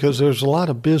troubling because there's a lot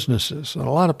of businesses and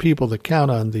a lot of people that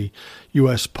count on the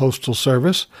U.S. Postal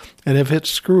Service, and if it's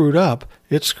screwed up,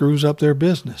 it screws up their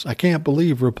business. I can't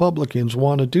believe Republicans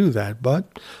want to do that,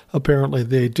 but apparently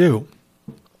they do.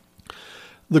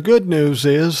 The good news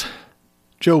is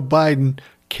Joe Biden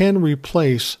can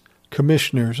replace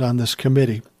commissioners on this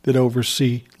committee that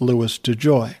oversee Louis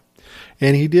DeJoy.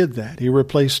 And he did that. He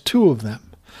replaced 2 of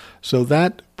them. So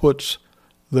that puts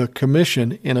the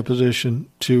commission in a position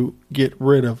to get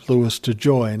rid of Louis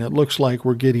DeJoy. And it looks like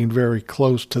we're getting very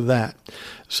close to that.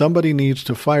 Somebody needs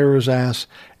to fire his ass,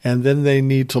 and then they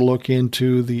need to look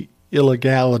into the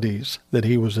illegalities that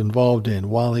he was involved in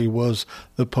while he was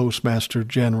the Postmaster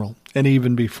General, and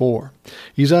even before.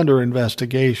 He's under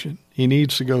investigation. He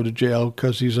needs to go to jail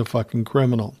because he's a fucking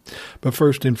criminal. But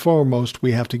first and foremost,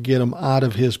 we have to get him out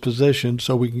of his position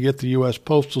so we can get the U.S.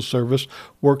 Postal Service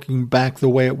working back the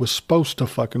way it was supposed to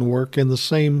fucking work at the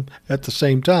same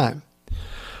time.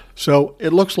 So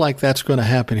it looks like that's going to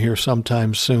happen here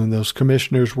sometime soon. Those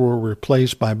commissioners were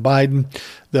replaced by Biden.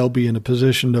 They'll be in a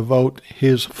position to vote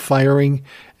his firing,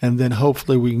 and then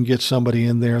hopefully we can get somebody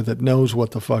in there that knows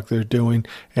what the fuck they're doing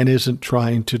and isn't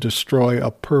trying to destroy a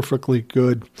perfectly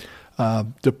good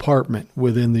department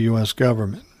within the U.S.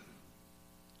 government.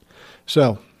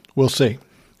 So we'll see.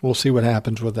 We'll see what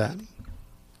happens with that.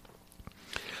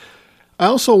 I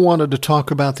also wanted to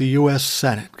talk about the U.S.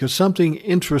 Senate because something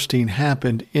interesting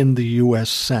happened in the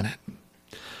U.S. Senate.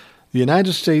 The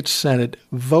United States Senate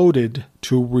voted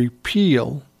to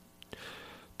repeal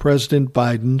President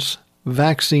Biden's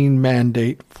vaccine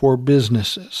mandate for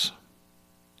businesses.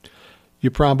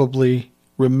 You probably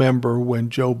remember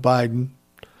when Joe Biden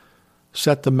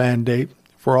set the mandate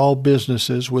for all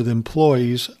businesses with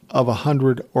employees of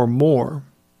 100 or more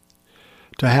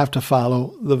to have to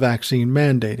follow the vaccine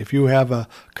mandate. If you have a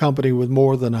company with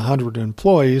more than 100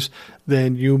 employees,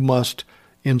 then you must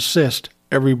insist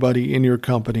everybody in your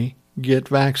company get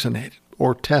vaccinated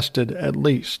or tested at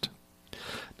least.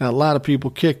 Now, a lot of people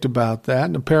kicked about that,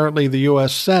 and apparently the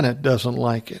U.S. Senate doesn't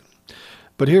like it.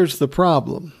 But here's the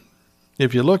problem.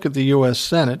 If you look at the U.S.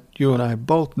 Senate, you and I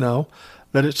both know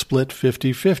that it's split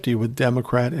 50-50 with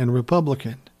Democrat and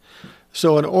Republican.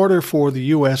 So in order for the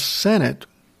U.S. Senate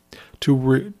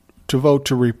to vote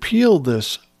to repeal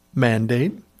this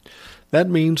mandate, that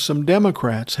means some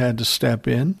Democrats had to step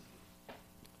in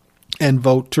and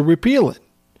vote to repeal it.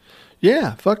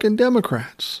 Yeah, fucking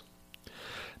Democrats.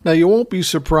 Now, you won't be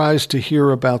surprised to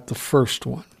hear about the first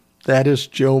one. That is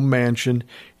Joe Manchin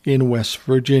in West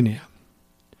Virginia.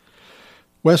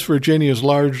 West Virginia is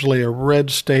largely a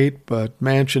red state, but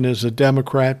Manchin is a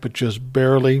Democrat, but just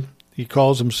barely. He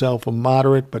calls himself a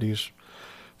moderate, but he's,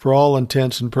 for all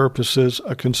intents and purposes,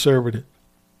 a conservative.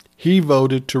 He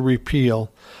voted to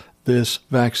repeal this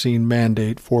vaccine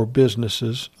mandate for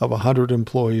businesses of 100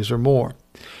 employees or more.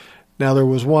 Now, there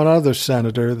was one other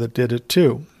senator that did it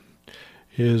too.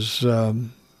 His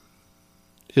name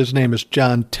is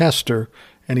Jon Tester,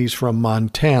 and he's from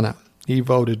Montana. He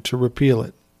voted to repeal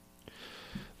it.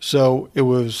 So it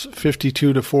was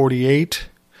 52 to 48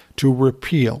 to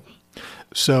repeal.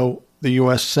 So the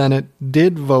U.S. Senate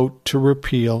did vote to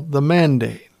repeal the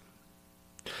mandate.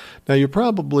 Now, you're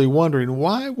probably wondering,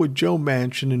 why would Joe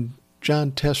Manchin and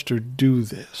Jon Tester do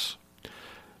this?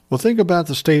 Well, think about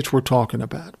the states we're talking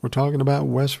about. We're talking about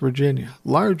West Virginia,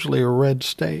 largely a red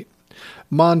state.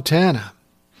 Montana,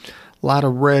 a lot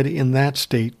of red in that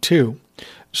state too.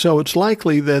 So it's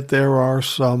likely that there are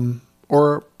some,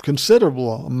 or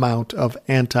considerable amount of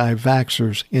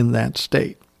anti-vaxxers in that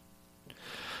state.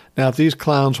 Now, if these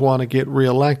clowns want to get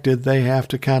reelected, they have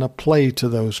to kind of play to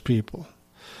those people.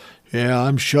 Yeah,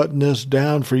 I'm shutting this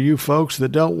down for you folks that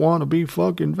don't want to be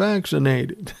fucking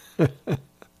vaccinated.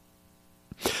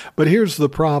 But here's the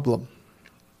problem.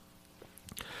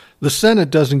 The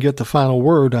Senate doesn't get the final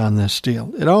word on this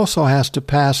deal. It also has to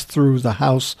pass through the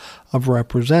House of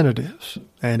Representatives,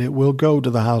 and it will go to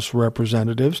the House of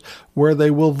Representatives where they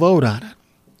will vote on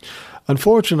it.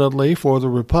 Unfortunately for the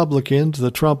Republicans,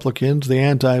 the Trumplicans, the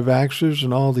anti-vaxxers,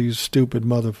 and all these stupid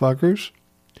motherfuckers,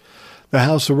 the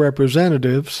House of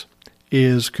Representatives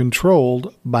is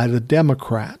controlled by the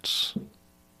Democrats.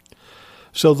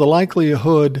 So the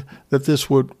likelihood that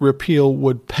this repeal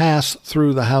would pass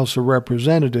through the House of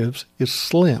Representatives is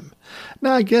slim.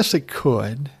 Now, I guess it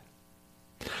could.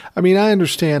 I mean, I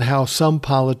understand how some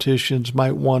politicians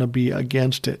might want to be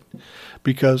against it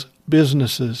because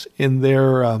businesses in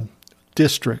their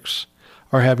districts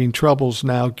are having troubles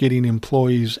now getting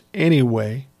employees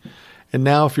anyway. And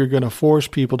now if you're going to force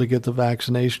people to get the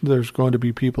vaccination, there's going to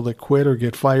be people that quit or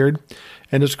get fired,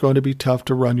 and it's going to be tough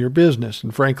to run your business.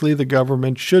 And frankly, the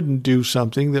government shouldn't do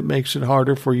something that makes it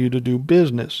harder for you to do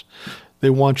business. They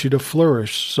want you to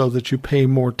flourish so that you pay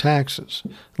more taxes,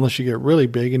 unless you get really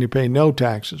big and you pay no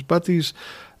taxes. But these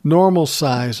normal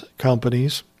size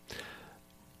companies,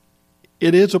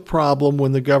 it is a problem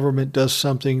when the government does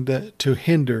something to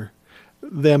hinder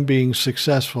them being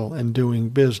successful and doing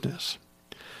business.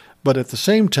 But at the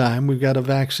same time, we've got a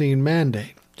vaccine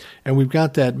mandate, and we've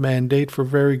got that mandate for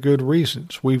very good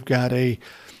reasons. We've got a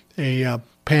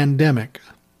pandemic,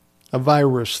 a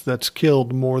virus that's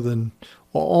killed more than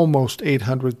almost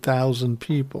 800,000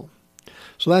 people.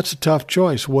 So that's a tough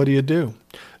choice. What do you do?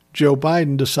 Joe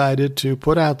Biden decided to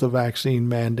put out the vaccine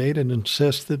mandate and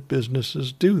insist that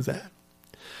businesses do that.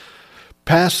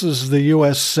 Passes the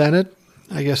U.S. Senate.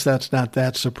 I guess that's not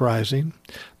that surprising.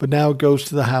 But now it goes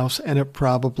to the House, and it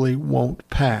probably won't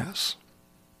pass.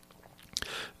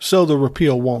 So the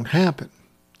repeal won't happen.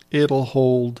 It'll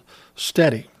hold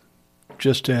steady,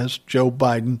 just as Joe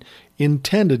Biden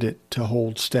intended it to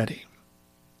hold steady.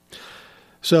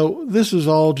 So this is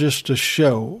all just a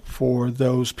show for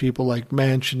those people like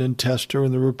Manchin and Tester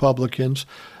and the Republicans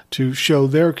to show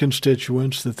their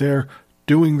constituents that they're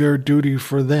doing their duty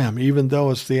for them, even though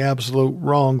it's the absolute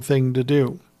wrong thing to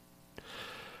do.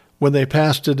 When they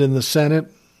passed it in the Senate,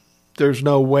 there's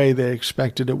no way they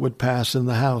expected it would pass in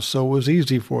the House, so it was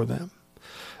easy for them.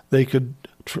 They could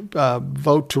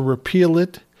vote to repeal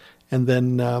it, and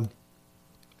then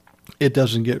it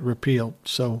doesn't get repealed.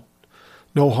 So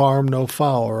no harm, no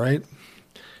foul, right?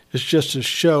 It's just a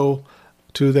show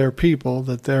to their people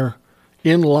that they're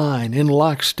in line, in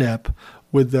lockstep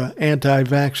with the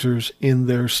anti-vaxxers in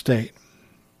their state.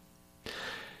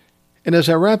 And as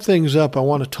I wrap things up, I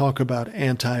want to talk about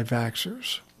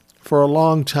anti-vaxxers. For a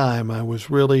long time, I was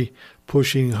really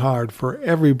pushing hard for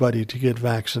everybody to get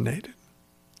vaccinated.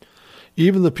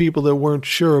 Even the people that weren't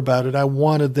sure about it, I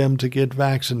wanted them to get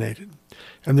vaccinated.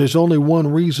 And there's only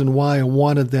one reason why I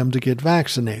wanted them to get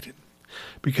vaccinated.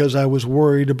 Because I was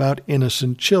worried about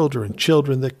innocent children,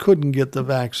 children that couldn't get the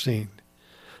vaccine,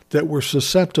 that were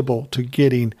susceptible to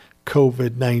getting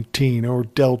COVID-19 or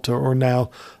Delta or now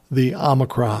the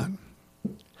Omicron.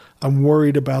 I'm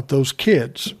worried about those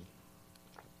kids.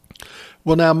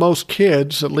 Well, now most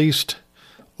kids, at least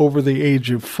over the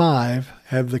age of 5,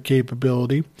 have the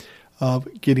capability of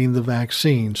getting the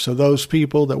vaccine. So those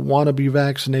people that want to be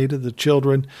vaccinated, the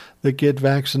children that get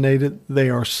vaccinated, they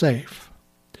are safe.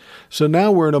 So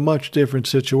now we're in a much different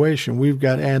situation. We've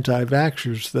got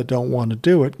anti-vaxxers that don't want to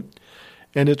do it,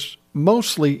 and it's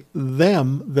mostly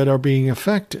them that are being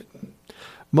affected,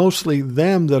 mostly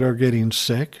them that are getting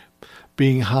sick,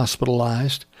 being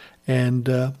hospitalized,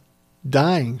 and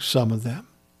dying, some of them.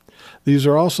 These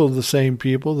are also the same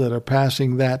people that are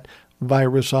passing that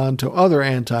virus on to other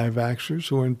anti-vaxxers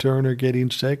who in turn are getting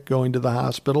sick, going to the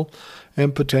hospital,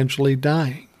 and potentially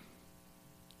dying.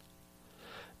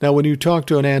 Now, when you talk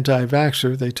to an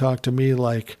anti-vaxxer, they talk to me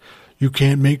like, you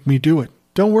can't make me do it.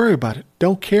 Don't worry about it.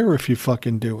 Don't care if you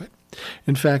fucking do it.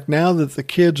 In fact, now that the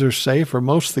kids are safe, or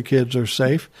most of the kids are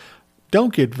safe,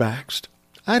 don't get vaxxed.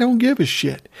 I don't give a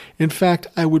shit. In fact,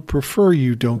 I would prefer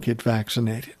you don't get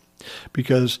vaccinated.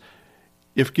 Because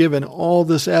if given all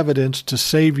this evidence to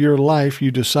save your life, you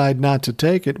decide not to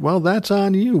take it, well, that's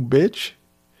on you, bitch.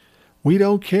 We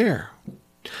don't care.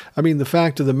 I mean, the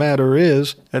fact of the matter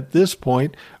is, at this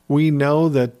point, we know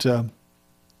that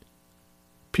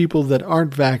people that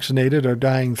aren't vaccinated are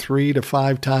dying 3 to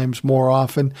 5 times more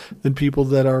often than people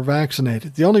that are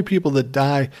vaccinated. The only people that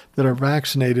die that are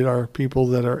vaccinated are people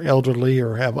that are elderly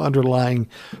or have underlying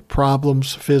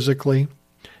problems physically,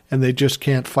 and they just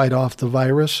can't fight off the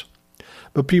virus.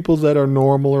 But people that are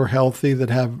normal or healthy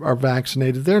that are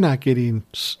vaccinated, they're not getting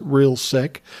real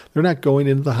sick. They're not going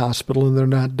into the hospital, and they're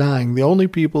not dying. The only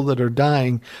people that are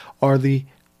dying are the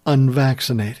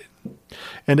unvaccinated.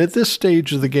 And at this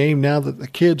stage of the game, now that the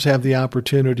kids have the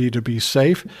opportunity to be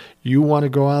safe, you want to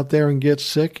go out there and get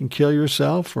sick and kill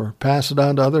yourself or pass it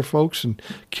on to other folks and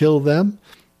kill them?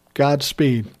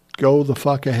 Godspeed. Go the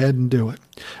fuck ahead and do it.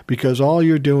 Because all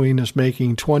you're doing is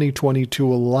making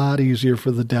 2022 a lot easier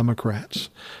for the Democrats.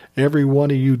 Every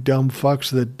one of you dumb fucks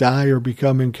that die or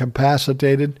become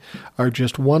incapacitated are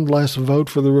just one less vote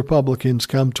for the Republicans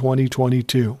come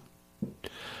 2022.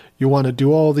 You want to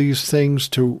do all these things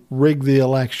to rig the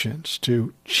elections,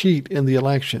 to cheat in the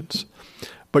elections.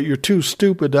 But you're too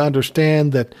stupid to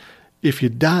understand that if you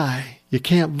die, you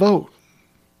can't vote.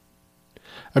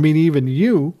 I mean, even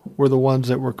you were the ones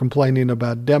that were complaining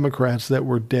about Democrats that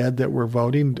were dead, that were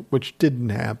voting, which didn't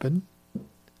happen.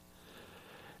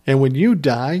 And when you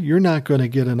die, you're not going to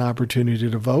get an opportunity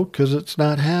to vote because it's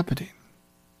not happening.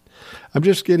 I'm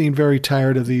just getting very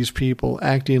tired of these people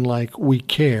acting like we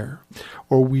care,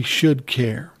 or we should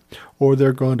care, or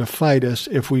they're going to fight us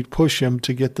if we push them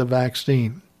to get the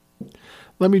vaccine.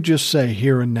 Let me just say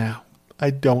here and now, I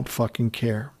don't fucking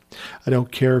care. I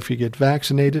don't care if you get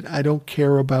vaccinated. I don't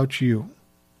care about you.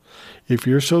 If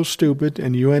you're so stupid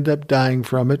and you end up dying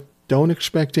from it, don't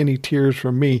expect any tears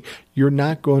from me. You're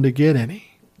not going to get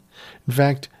any. In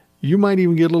fact, you might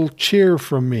even get a little cheer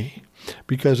from me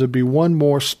because it'd be one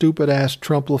more stupid-ass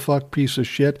Trump-la-fuck piece of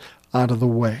shit out of the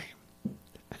way.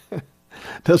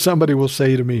 Now somebody will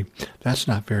say to me, that's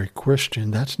not very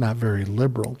Christian. That's not very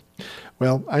liberal.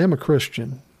 Well, I am a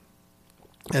Christian,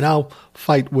 and I'll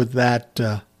fight with that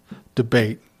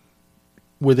debate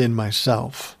within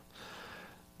myself.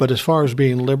 But as far as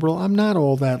being liberal, I'm not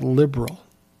all that liberal.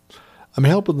 I'm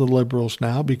helping the liberals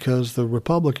now because the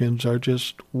Republicans are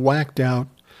just whacked out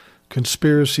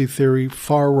conspiracy theory,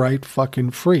 far-right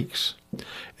fucking freaks.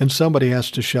 And somebody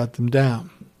has to shut them down.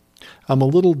 I'm a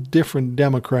little different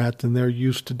Democrat than they're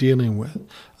used to dealing with.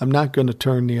 I'm not going to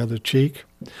turn the other cheek.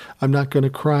 I'm not going to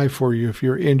cry for you if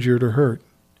you're injured or hurt.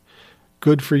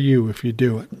 Good for you if you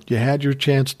do it. You had your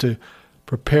chance to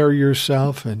prepare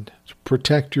yourself and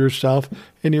protect yourself,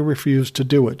 and you refused to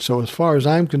do it. So as far as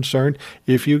I'm concerned,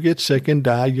 if you get sick and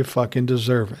die, you fucking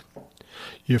deserve it.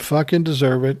 You fucking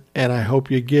deserve it, and I hope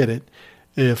you get it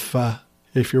if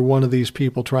you're one of these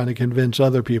people trying to convince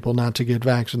other people not to get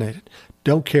vaccinated.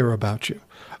 Don't care about you.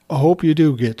 I hope you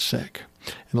do get sick.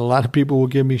 And a lot of people will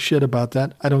give me shit about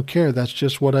that. I don't care. That's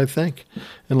just what I think.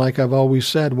 And like I've always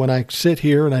said, when I sit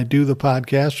here and I do the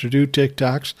podcast or do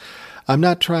TikToks, I'm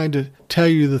not trying to tell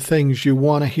you the things you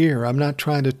want to hear. I'm not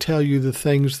trying to tell you the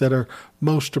things that are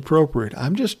most appropriate.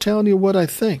 I'm just telling you what I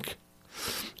think.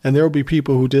 And there will be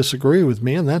people who disagree with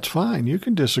me, and that's fine. You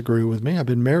can disagree with me. I've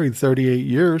been married 38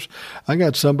 years. I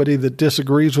got somebody that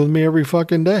disagrees with me every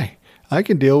fucking day. I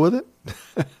can deal with it.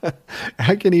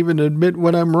 I can even admit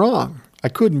when I'm wrong. I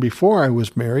couldn't before I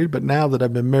was married, but now that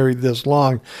I've been married this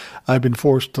long, I've been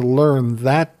forced to learn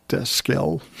that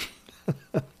skill.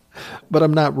 But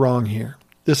I'm not wrong here.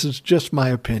 This is just my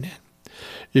opinion.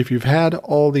 If you've had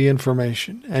all the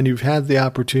information and you've had the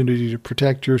opportunity to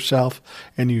protect yourself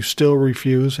and you still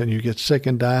refuse and you get sick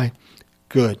and die,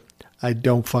 good. I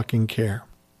don't fucking care.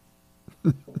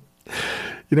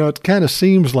 You know, it kind of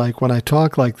seems like when I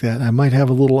talk like that, I might have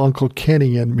a little Uncle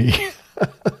Kenny in me.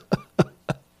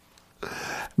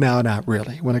 No, not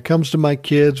really. When it comes to my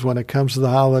kids, when it comes to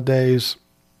the holidays,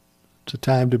 it's a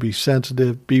time to be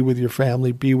sensitive, be with your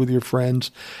family, be with your friends,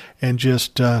 and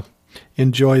just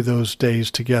enjoy those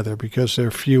days together because they're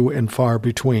few and far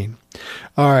between.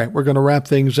 All right, we're going to wrap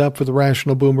things up for the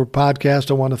Rational Boomer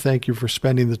podcast. I want to thank you for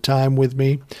spending the time with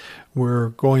me. We're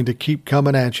going to keep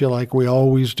coming at you like we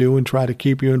always do and try to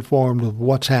keep you informed of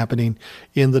what's happening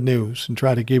in the news and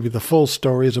try to give you the full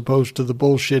story as opposed to the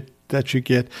bullshit that you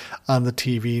get on the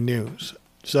TV news.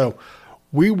 So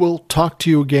we will talk to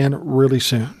you again really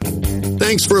soon.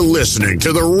 Thanks for listening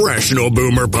to the Rational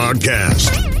Boomer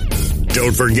podcast.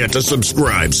 Don't forget to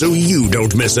subscribe so you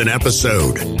don't miss an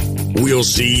episode. We'll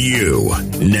see you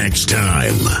next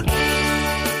time.